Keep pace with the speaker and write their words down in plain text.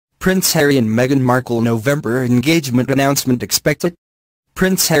Prince Harry and Meghan Markle November engagement announcement expected.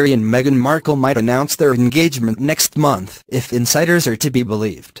 Prince Harry and Meghan Markle might announce their engagement next month if insiders are to be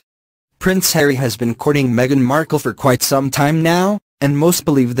believed. Prince Harry has been courting Meghan Markle for quite some time now, and most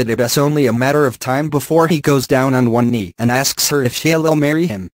believe that it is only a matter of time before he goes down on one knee and asks her if she'll marry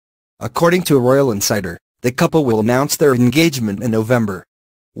him. According to a royal insider, the couple will announce their engagement in November.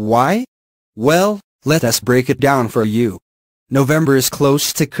 Why? Well, let us break it down for you. November is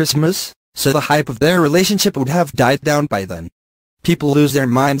close to Christmas, so the hype of their relationship would have died down by then. People lose their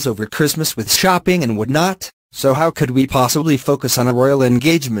minds over Christmas with shopping and whatnot, so how could we possibly focus on a royal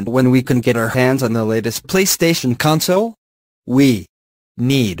engagement when we can get our hands on the latest PlayStation console? We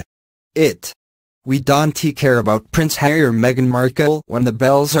need it. We don't care about Prince Harry or Meghan Markle when the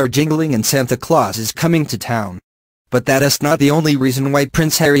bells are jingling and Santa Claus is coming to town. But that is not the only reason why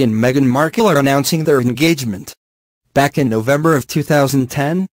Prince Harry and Meghan Markle are announcing their engagement. Back in November of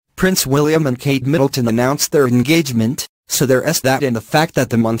 2010, Prince William and Kate Middleton announced their engagement, so there is that in the fact that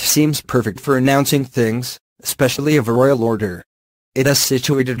the month seems perfect for announcing things, especially of a royal order. It is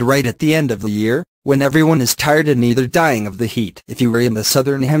situated right at the end of the year, when everyone is tired and either dying of the heat if you are in the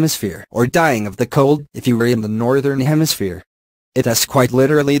southern hemisphere or dying of the cold if you are in the northern hemisphere. It is quite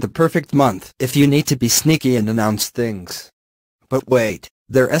literally the perfect month if you need to be sneaky and announce things. But wait,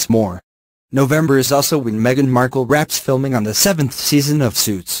 there is more. November is also when Meghan Markle wraps filming on the 7th season of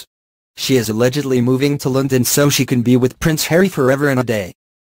Suits. She is allegedly moving to London so she can be with Prince Harry forever and a day.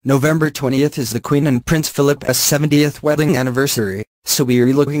 November 20th is the Queen and Prince Philip's 70th wedding anniversary, so we are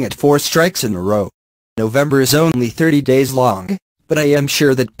looking at 4 strikes in a row. November is only 30 days long, but I am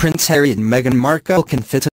sure that Prince Harry and Meghan Markle can fit